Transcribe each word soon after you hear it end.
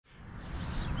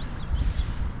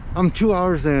I'm 2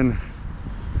 hours and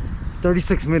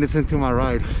 36 minutes into my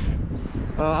ride.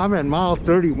 I'm at mile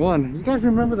 31. You guys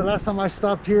remember the last time I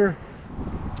stopped here?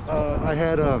 I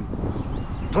had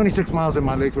 26 miles and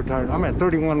my legs were tired. I'm at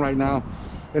 31 right now,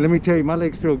 and let me tell you, my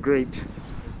legs feel great.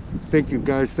 Thank you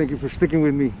guys. Thank you for sticking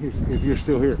with me if you're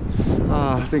still here.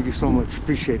 Thank you so much.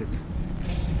 Appreciate it.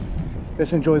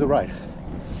 Let's enjoy the ride.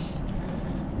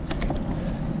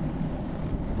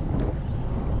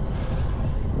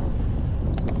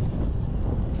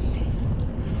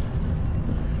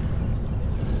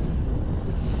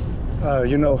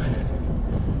 You know,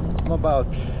 I'm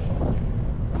about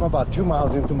 2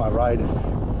 miles into my ride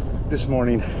this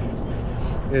morning.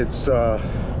 It's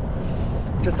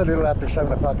just a little after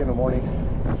 7 o'clock in the morning,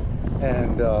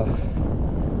 and I'm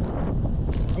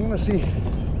gonna see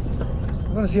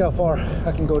how far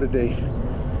I can go today.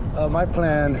 My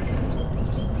plan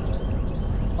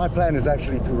is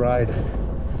actually to ride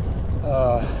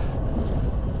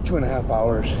 2.5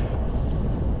 hours,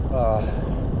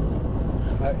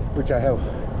 which I have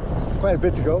quite a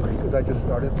bit to go because I just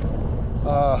started,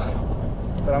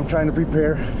 but I'm trying to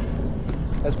prepare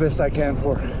as best I can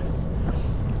for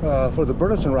the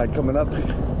Burleson ride coming up,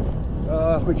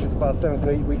 which is about 7 to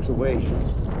 8 weeks away.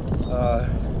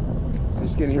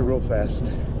 It's getting here real fast.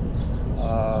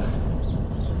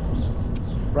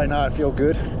 Right now I feel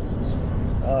good,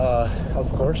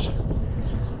 of course,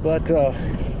 but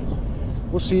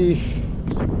we'll see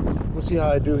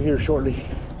how I do here shortly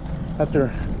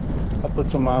after I put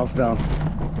some miles down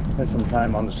and some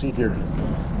time on the seat here.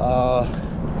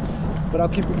 But I'll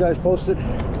keep you guys posted.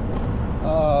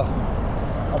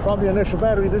 I'll probably an extra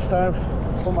battery this time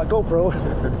for my GoPro,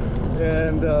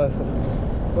 and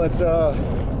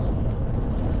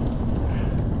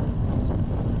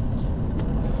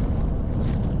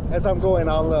as I'm going,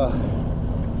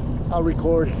 I'll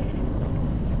record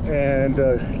and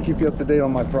keep you up to date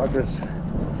on my progress,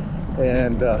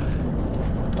 and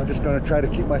I'm just going to try to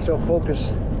keep myself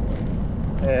focused,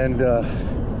 and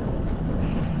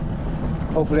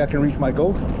hopefully I can reach my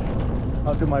goal.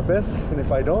 I'll do my best, and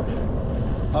if I don't,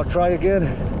 I'll try again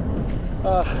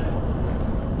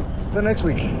the next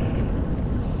week.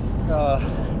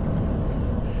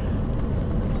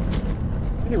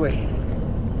 Anyway,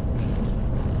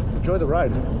 enjoy the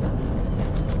ride.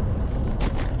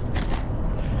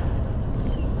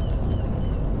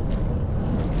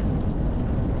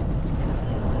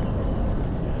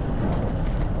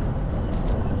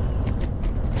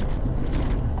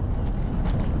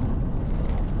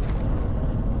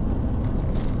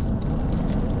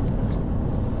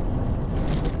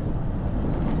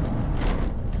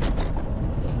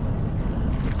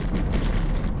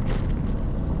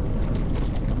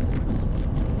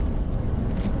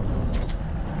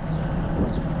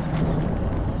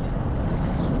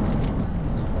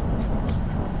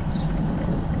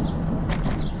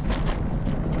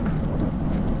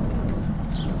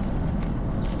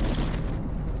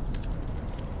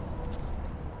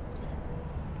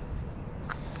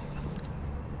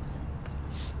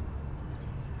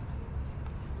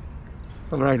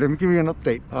 All right, let me give you an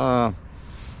update. I'm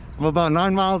about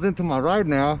 9 miles into my ride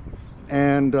now,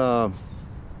 and I'm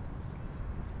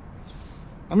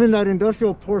in that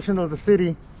industrial portion of the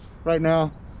city right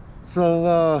now,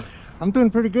 so I'm doing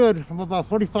pretty good. I'm about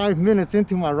 45 minutes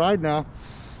into my ride now,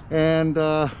 and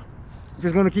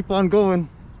just going to keep on going.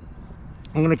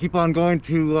 I'm going to keep on going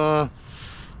to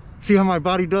see how my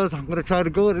body does. I'm going to try to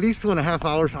go at least 2.5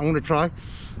 hours. I'm going to try,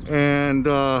 and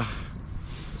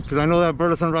because I know that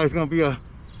Burleson ride is going to be a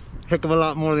heck of a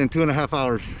lot more than 2.5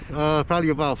 hours. Probably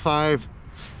about five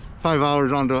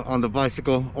hours on the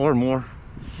bicycle, or more,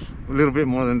 a little bit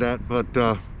more than that. But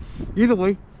either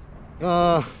way,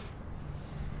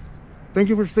 thank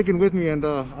you for sticking with me, and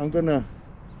I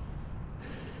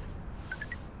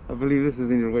believe this is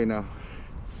in your way now,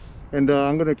 and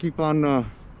I'm gonna keep on going.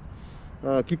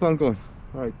 All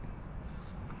right.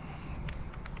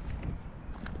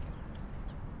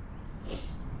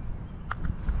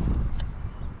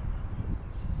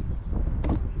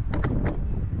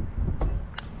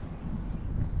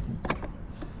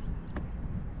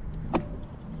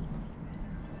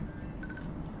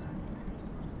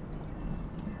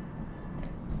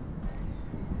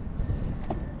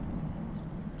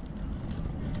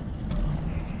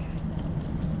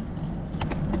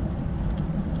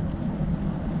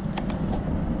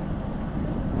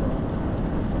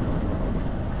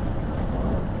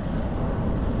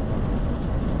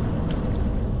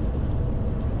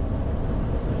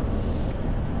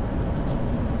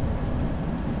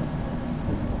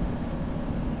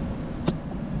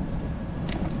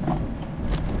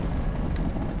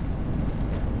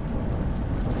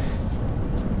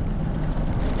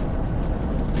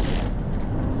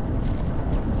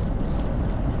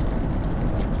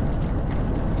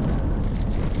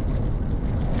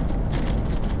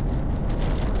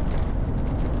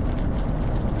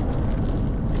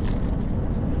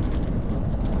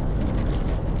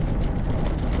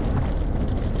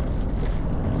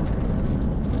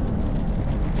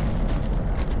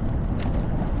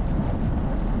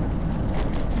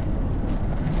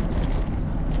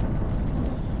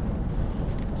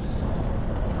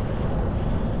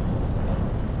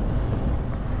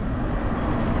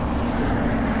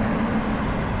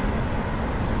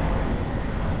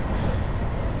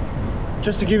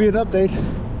 just to give you an update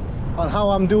on how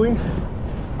I'm doing.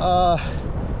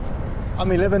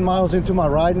 I'm 11 miles into my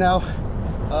ride now,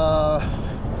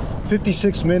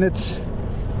 56 minutes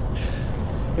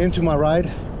into my ride,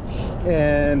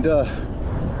 and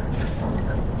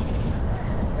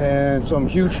some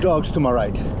huge dogs to my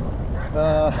right.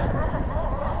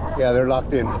 Yeah, they're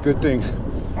locked in. Good thing.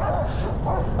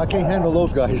 I can't handle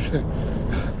those guys.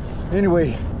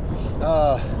 Anyway,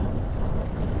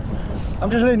 I'm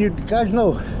just letting you guys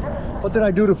know what did I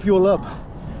do to fuel up,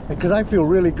 because I feel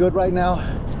really good right now.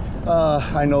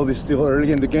 I know this is still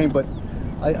early in the game, but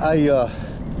I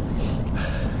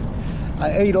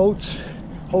ate oats,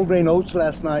 whole grain oats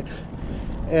last night,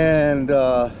 and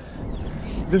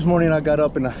this morning I got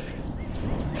up and I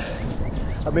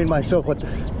made myself what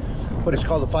is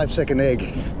called a 5-second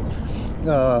egg.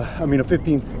 I mean a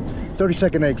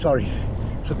 30-second egg, sorry.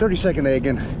 It's a 30-second egg,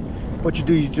 and what you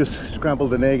do, you just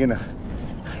scramble an egg in a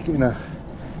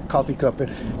coffee cup and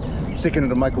stick it in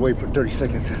the microwave for 30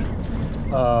 seconds.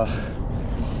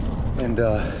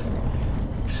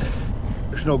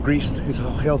 There's no grease, it's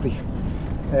all healthy.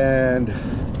 And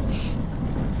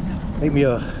make me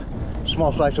a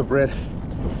small slice of bread,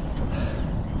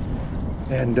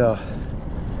 and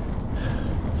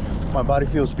my body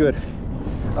feels good.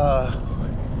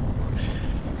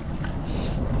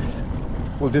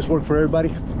 Will this work for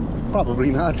everybody?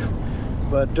 Probably not,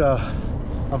 but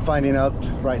I'm finding out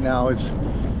right now it's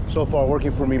so far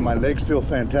working for me. My legs feel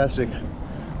fantastic.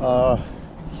 I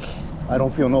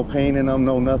don't feel no pain in them,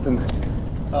 no nothing.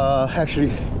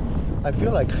 Actually, I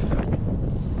feel like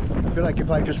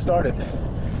if I just started,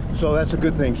 so that's a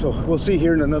good thing. So we'll see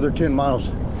here in another 10 miles,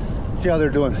 see how they're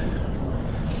doing.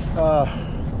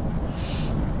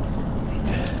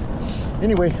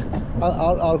 Anyway,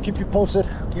 I'll keep you posted,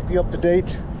 keep you up to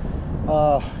date.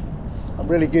 I'm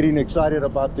really getting excited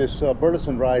about this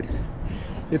Burleson ride.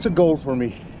 It's a goal for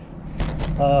me.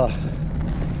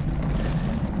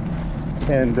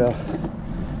 And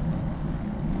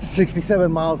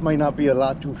 67 miles might not be a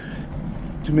lot to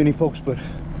many folks, but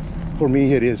for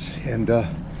me it is. And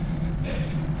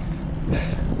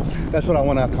that's what I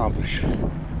want to accomplish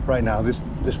right now, this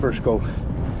first goal.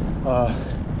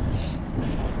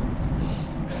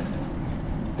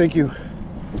 Thank you.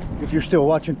 If you're still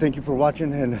watching, thank you for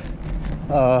watching, and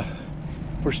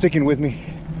for sticking with me.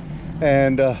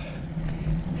 And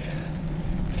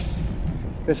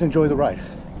let's enjoy the ride.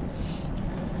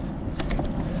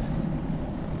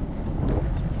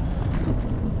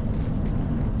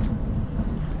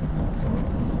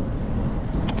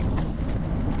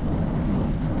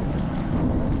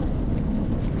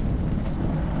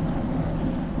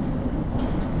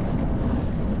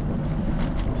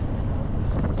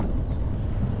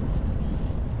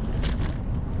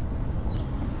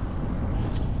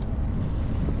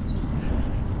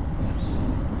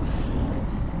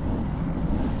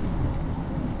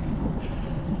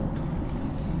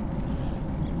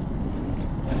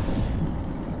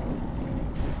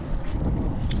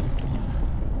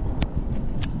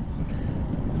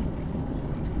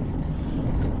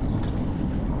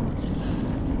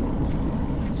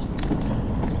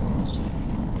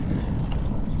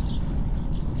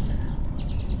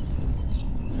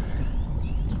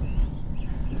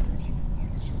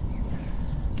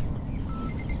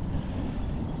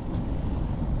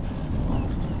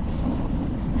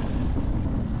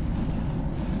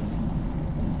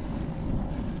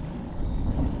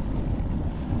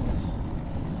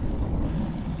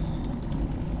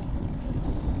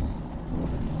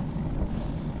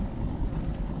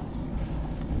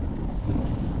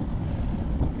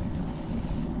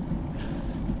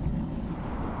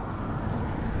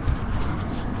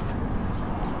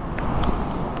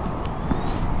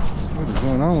 What's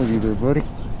going on with you there, buddy?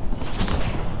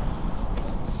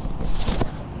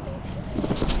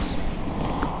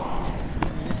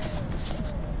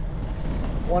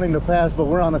 Wanting to pass, but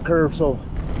we're on a curve, so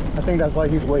I think that's why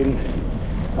he's waiting.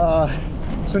 As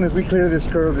soon as we clear this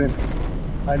curve, then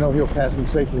I know he'll pass me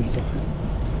safely. So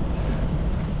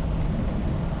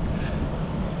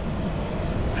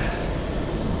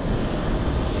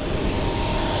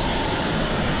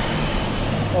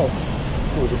oh,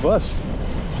 it was a bus.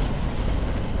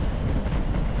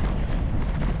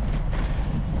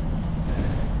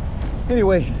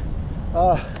 Anyway,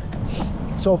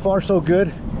 so far so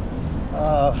good.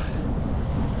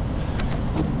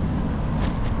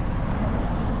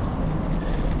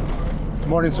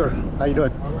 Morning, sir. How you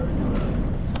doing?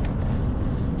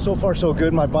 So far so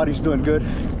good. My body's doing good.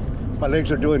 My legs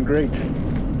are doing great,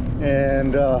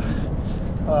 and so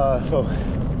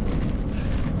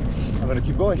I'm gonna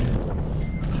keep going.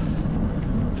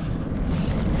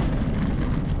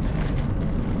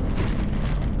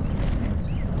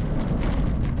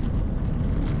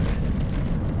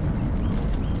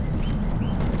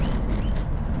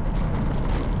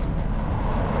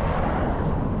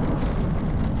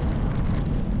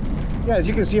 yeah, as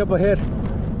you can see up ahead,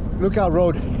 Lookout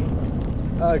Road.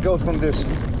 It goes from this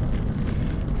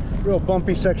real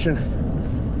bumpy section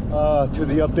to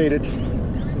the updated,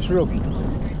 this real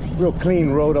clean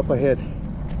road up ahead,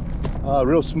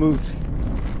 real smooth.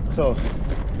 So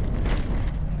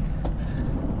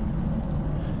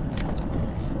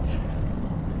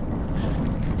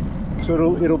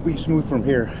it'll be smooth from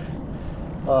here,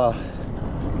 but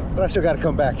I still got to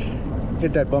come back,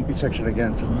 hit that bumpy section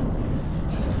again. So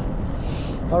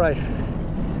all right,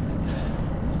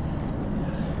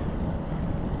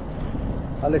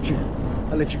 I'll let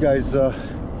you guys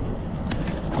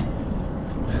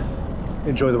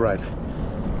enjoy the ride.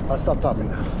 I'll stop talking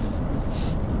now.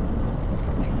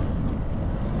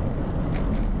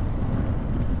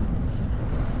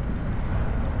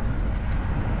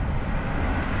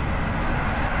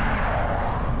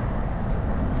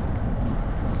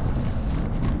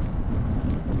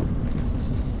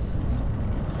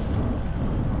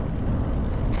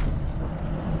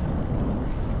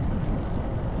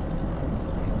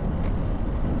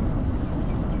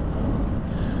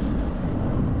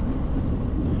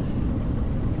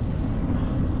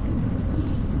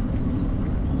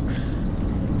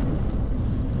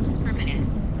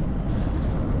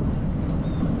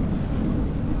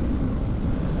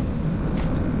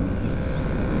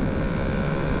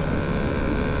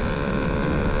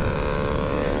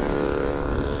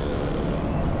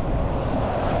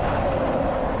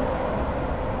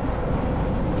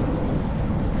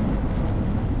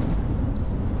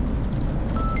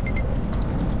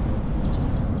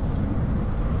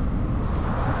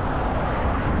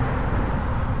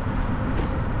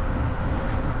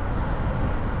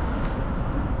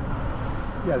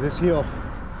 Yeah, this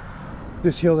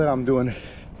hill that I'm doing,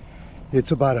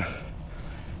 it's about it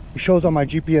shows on my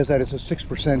GPS that it's a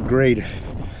 6% grade.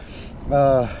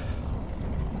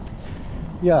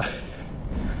 Yeah,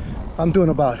 I'm doing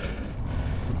about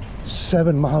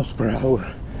 7 miles per hour,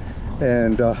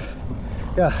 and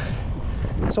yeah,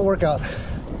 it's a workout.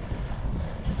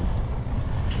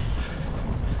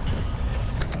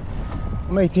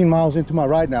 I'm 18 miles into my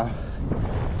ride now,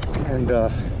 and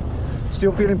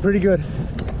still feeling pretty good.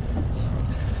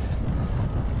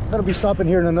 I'm gonna be stopping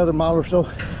here in another mile or so,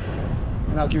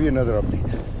 and I'll give you another update.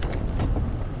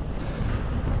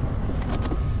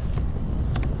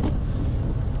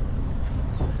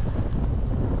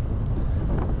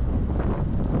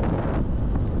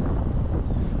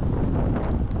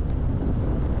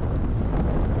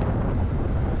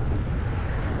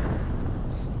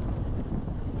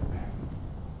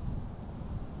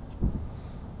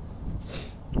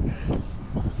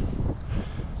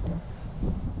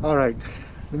 All right,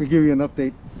 let me give you an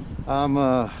update. I'm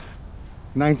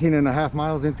 19 and a half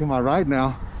miles into my ride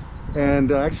now,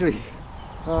 and actually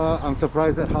I'm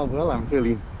surprised at how well I'm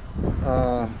feeling,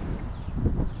 how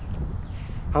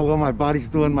well my body's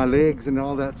doing, my legs and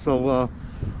all that. So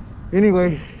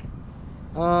anyway,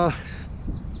 I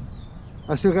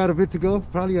still got a bit to go,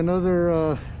 probably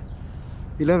another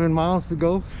 11 miles to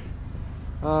go.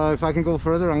 If I can go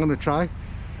further, I'm gonna try,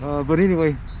 but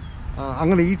anyway, I'm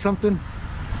gonna eat something,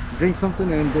 drink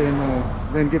something, and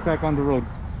then get back on the road,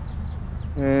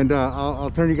 and I'll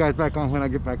turn you guys back on when I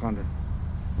get back on there.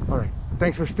 All right,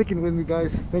 thanks for sticking with me,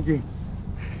 guys. Thank you.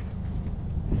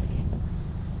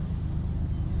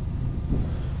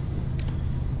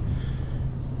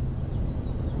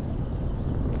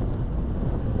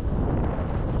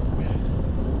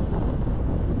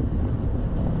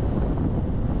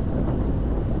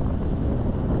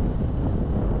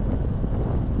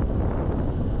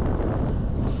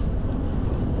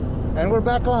 And we're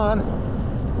back on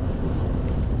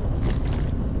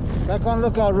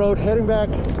Lookout Road, heading back.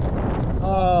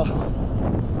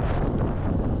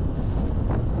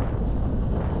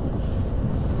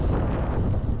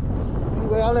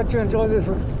 Anyway, I'll let you enjoy this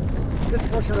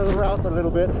portion of the route a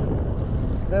little bit.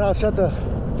 Then I'll shut the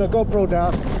GoPro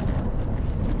down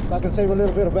so I can save a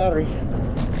little bit of battery.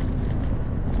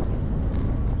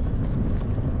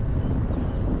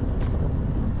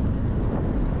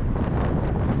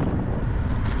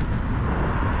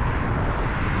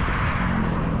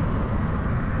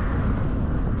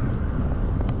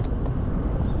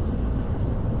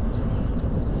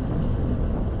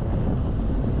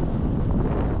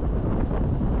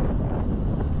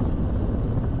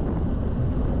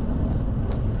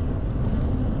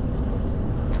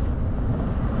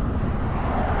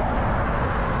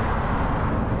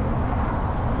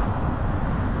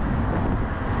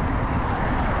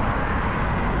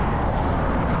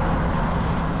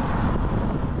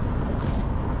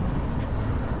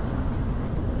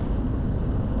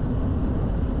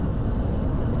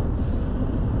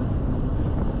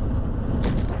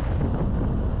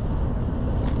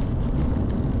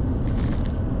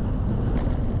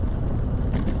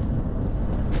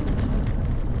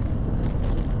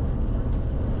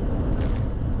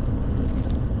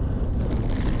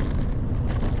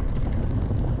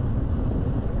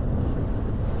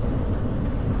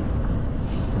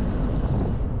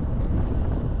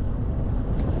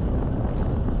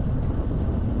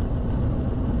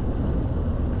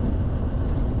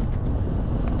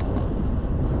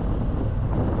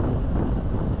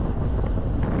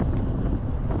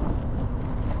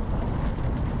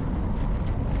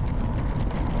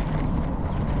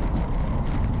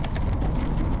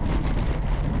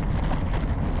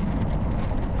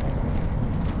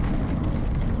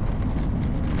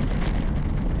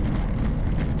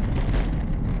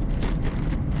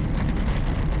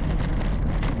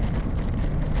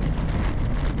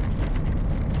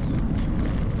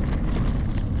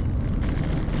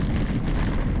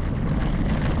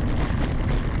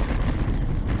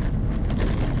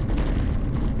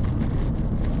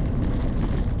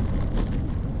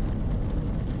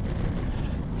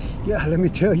 yeah, let me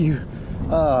tell you,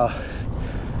 the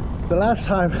last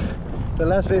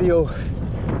video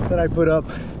that I put up,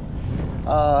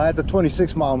 at the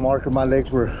 26-mile marker, my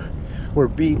legs were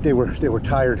beat. They were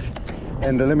tired,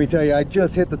 and let me tell you, I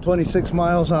just hit the 26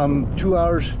 miles. I'm 2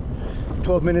 hours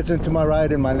 12 minutes into my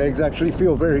ride, and my legs actually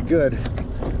feel very good.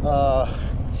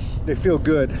 They feel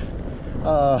good.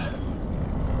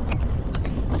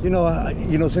 You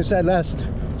know, since that last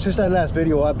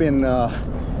video, I've been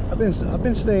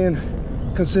staying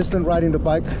consistent riding the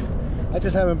bike. I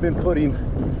just haven't been putting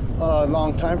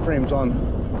long time frames on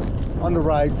the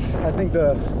rides. I think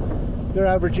they're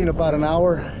averaging about an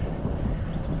hour.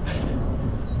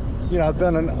 You know, I've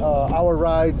done an hour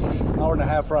rides, hour and a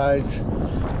half rides.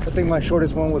 I think my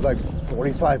shortest one was like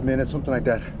 45 minutes, something like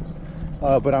that.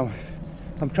 But I'm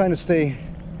trying to stay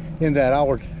in that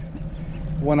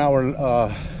 1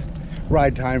 hour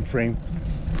ride time frame,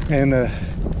 and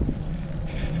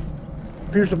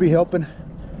appears to be helping.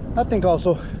 I think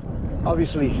also,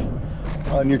 obviously,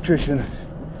 nutrition,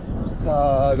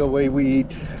 the way we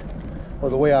eat, or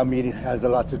the way I'm eating, has a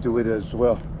lot to do with it as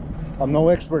well. I'm no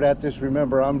expert at this.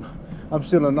 Remember, I'm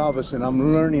still a novice, and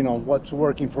I'm learning on what's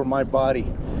working for my body.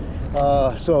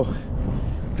 So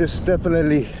this is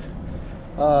definitely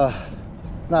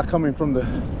not coming from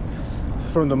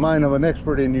the mind of an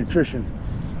expert in nutrition.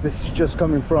 This is just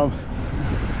coming from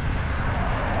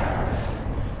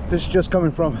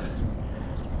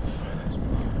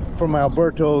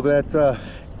Alberto, that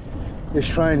is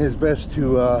trying his best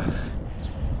to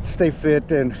stay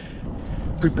fit and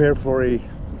prepare for a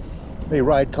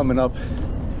ride coming up,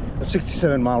 a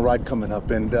 67-mile ride coming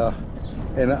up, and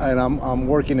I'm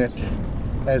working it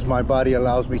as my body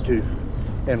allows me to,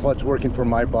 and what's working for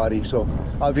my body. So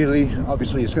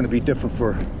obviously it's going to be different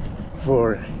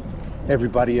for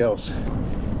everybody else,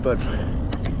 but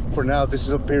for now this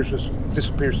appears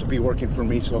to be working for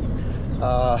me. So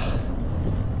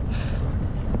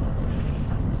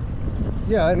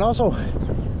yeah, and also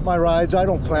my rides, I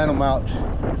don't plan them out.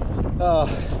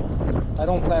 I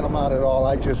don't plan them out at all.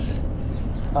 I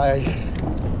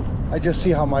just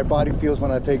see how my body feels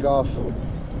when I take off,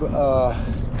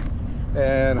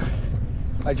 and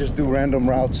I just do random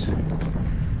routes,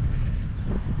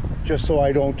 just so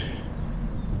I don't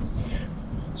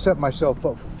set myself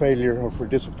up for failure or for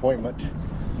disappointment,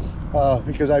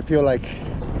 because I feel like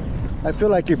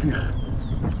if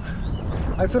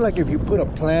you put a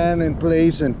plan in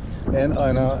place, and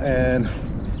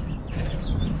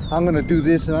I'm gonna do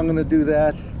this and I'm gonna do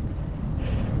that,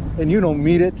 and you don't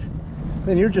meet it,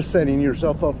 then you're just setting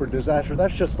yourself up for disaster.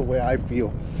 That's just the way I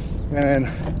feel, and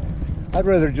I'd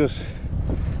rather just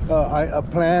I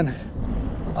plan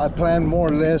more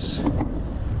or less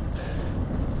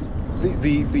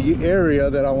the area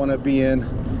that I want to be in,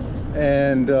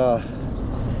 and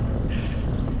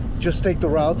just take the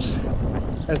routes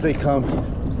as they come,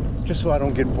 just so I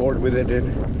don't get bored with it.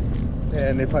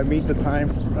 And if I meet the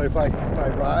time, if I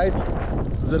ride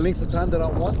the length of time that I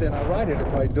want, then I ride it.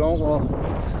 If I don't, well,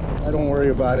 I don't worry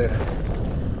about it.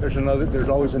 There's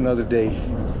always another day.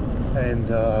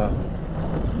 And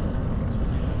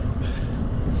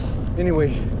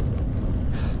anyway,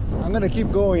 I'm gonna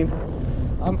keep going.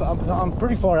 I'm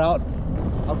pretty far out.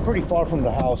 I'm pretty far from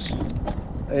the house,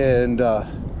 and let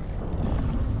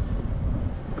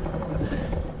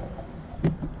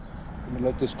me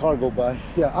let this car go by.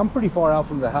 Yeah, I'm pretty far out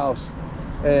from the house,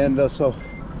 and so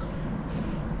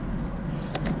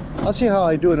I'll see how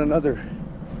I do in another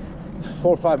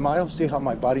 4 or 5 miles. See how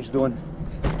my body's doing,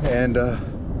 and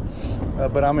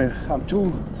but I'm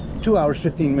 2 hours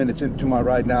 15 minutes into my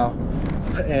ride now,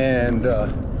 and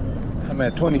I'm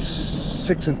at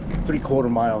 26 3/4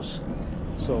 miles.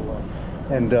 So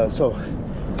so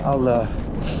I'll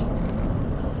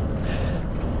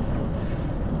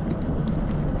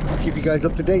keep you guys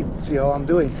up to date, see how I'm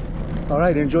doing. All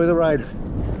right, enjoy the ride.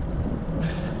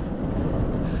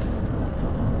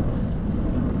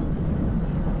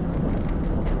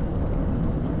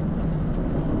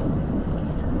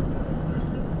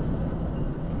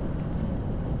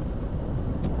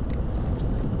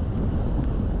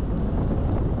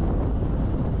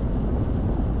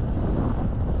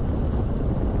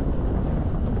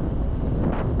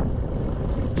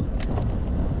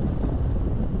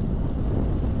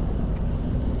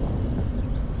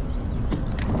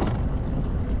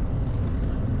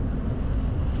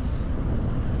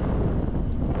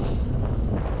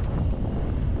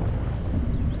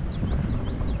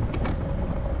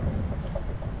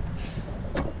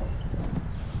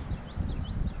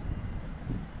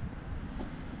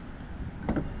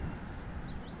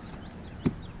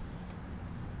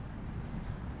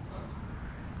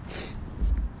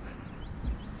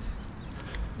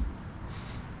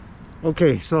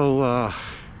 Okay, so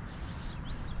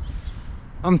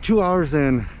I'm 2 hours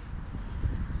and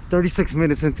 36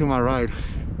 minutes into my ride,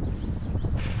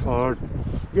 or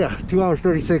yeah, 2 hours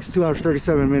 36, 2 hours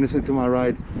 37 minutes into my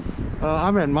ride.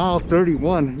 I'm at mile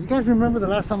 31. You guys remember the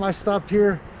last time I stopped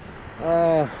here?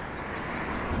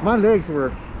 My legs were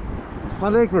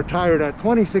tired at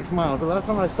 26 miles. The last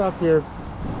time I stopped here,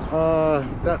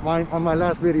 on my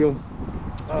last video,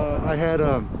 I had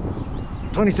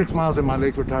 26 miles and my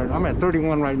legs were tired. I'm at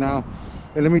 31 right now,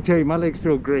 and let me tell you, my legs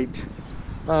feel great.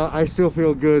 I still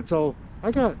feel good. So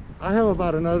I have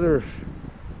about another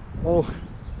 3 or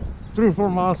 4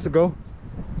 miles to go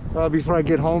before I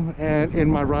get home and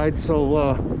in my ride. So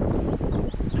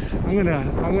I'm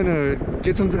gonna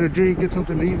get something to drink, get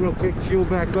something to eat real quick, fuel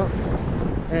back up,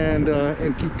 and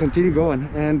continue going.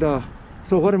 And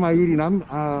so what am I eating?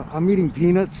 I'm eating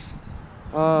peanuts.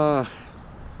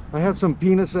 I have some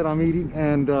peanuts that I'm eating,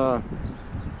 and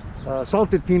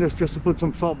salted peanuts, just to put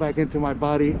some salt back into my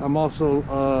body. I'm also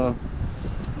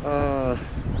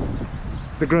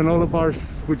the granola bars,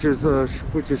 which is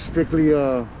strictly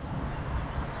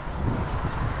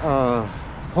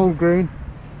whole grain.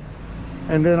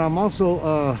 And then I'm also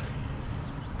a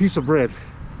piece of bread,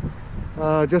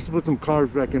 just to put some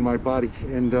carbs back in my body.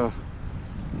 And of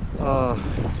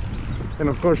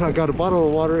course I got a bottle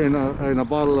of water and a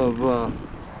bottle of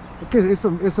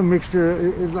it's a mixture.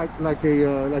 It's like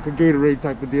a Gatorade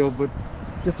type of deal, but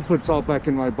just to put salt back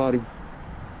in my body.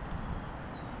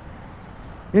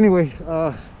 Anyway,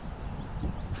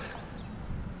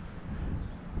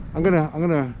 I'm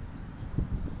gonna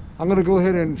go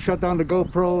ahead and shut down the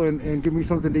GoPro and give me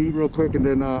something to eat real quick, and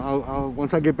then I'll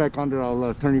once I get back on there,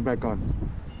 I'll turn you back on.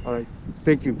 All right,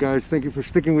 thank you guys, thank you for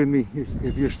sticking with me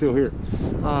if you're still here.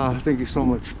 Thank you so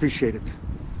much, appreciate it.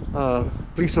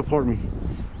 Please support me.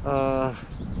 All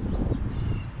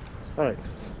right.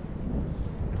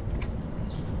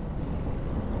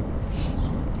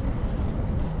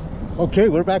 Okay,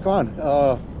 we're back on.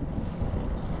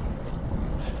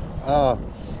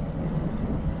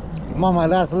 I'm on my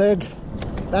last leg,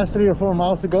 last 3 or 4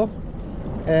 miles to go,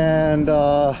 and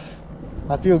I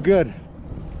feel good.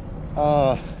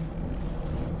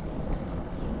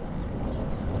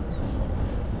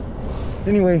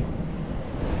 Anyway,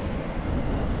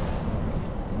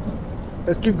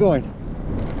 let's keep going.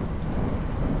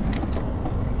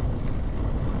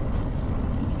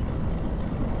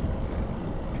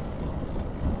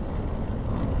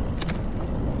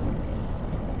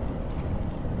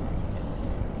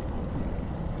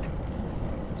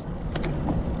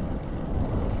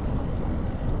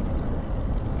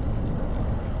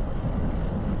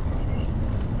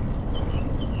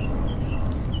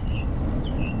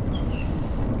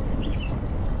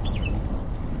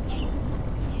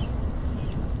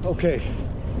 Okay,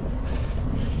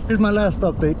 here's my last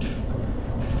update.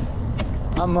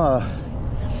 I'm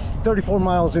 34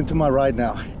 miles into my ride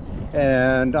now,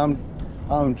 and I'm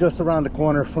just around the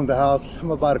corner from the house.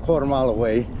 I'm about a quarter mile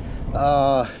away.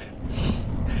 I've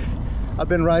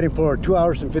been riding for 2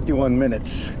 hours and 51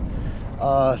 minutes.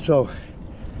 So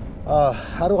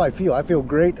how do I feel? I feel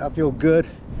great. I feel good.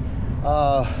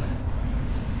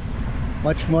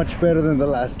 Much better than the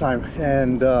last time.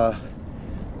 And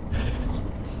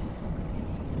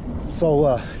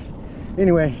so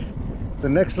anyway, the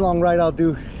next long ride I'll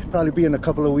do probably be in a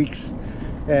couple of weeks,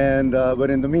 and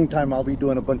but in the meantime I'll be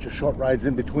doing a bunch of short rides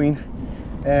in between.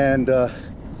 And so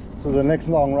the next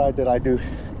long ride that I do,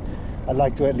 I'd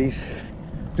like to at least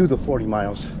do the 40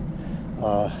 miles,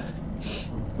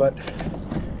 but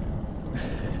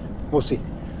we'll see.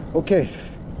 Okay,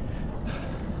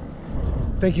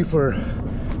 thank you for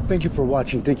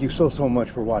watching. Thank you so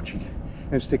much for watching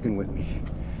and sticking with me.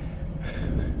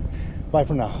 Bye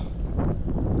for now.